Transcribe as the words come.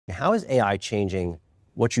How is AI changing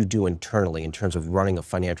what you do internally in terms of running a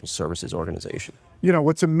financial services organization? You know,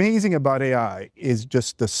 what's amazing about AI is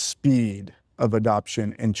just the speed of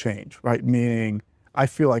adoption and change, right? Meaning, I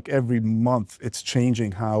feel like every month it's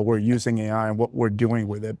changing how we're using AI and what we're doing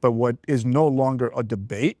with it. But what is no longer a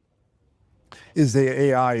debate is that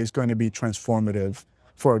AI is going to be transformative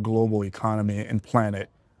for our global economy and planet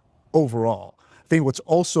overall. I think what's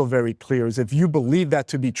also very clear is if you believe that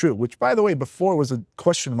to be true, which by the way, before was a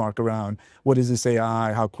question mark around what is this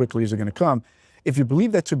AI, how quickly is it going to come? If you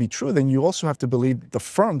believe that to be true, then you also have to believe the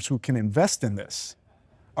firms who can invest in this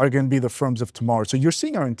are going to be the firms of tomorrow. So you're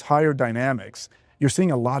seeing our entire dynamics. You're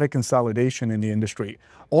seeing a lot of consolidation in the industry,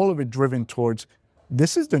 all of it driven towards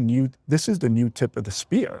this is the new tip of the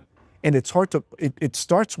spear. And it's hard to, it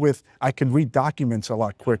starts with, I can read documents a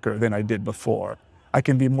lot quicker than I did before. I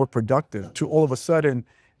can be more productive, to all of a sudden,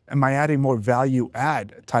 am I adding more value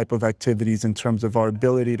add type of activities in terms of our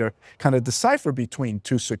ability to kind of decipher between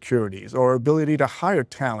two securities or ability to hire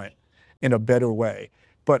talent in a better way.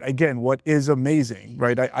 But again, what is amazing,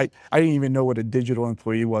 right? I didn't even know what a digital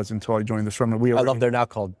employee was until I joined this firm. I love they're now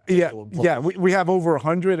called digital employees. Yeah, we have over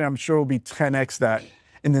 100, and I'm sure it'll be 10x that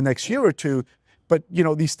in the next year or two. But you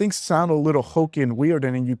know, these things sound a little hokey and weird,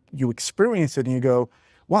 and then you experience it and you go,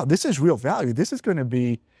 wow, this is real value. This is going to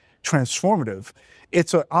be transformative.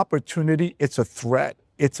 It's an opportunity, it's a threat,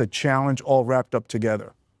 it's a challenge all wrapped up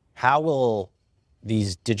together. How will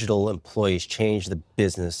these digital employees change the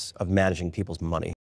business of managing people's money?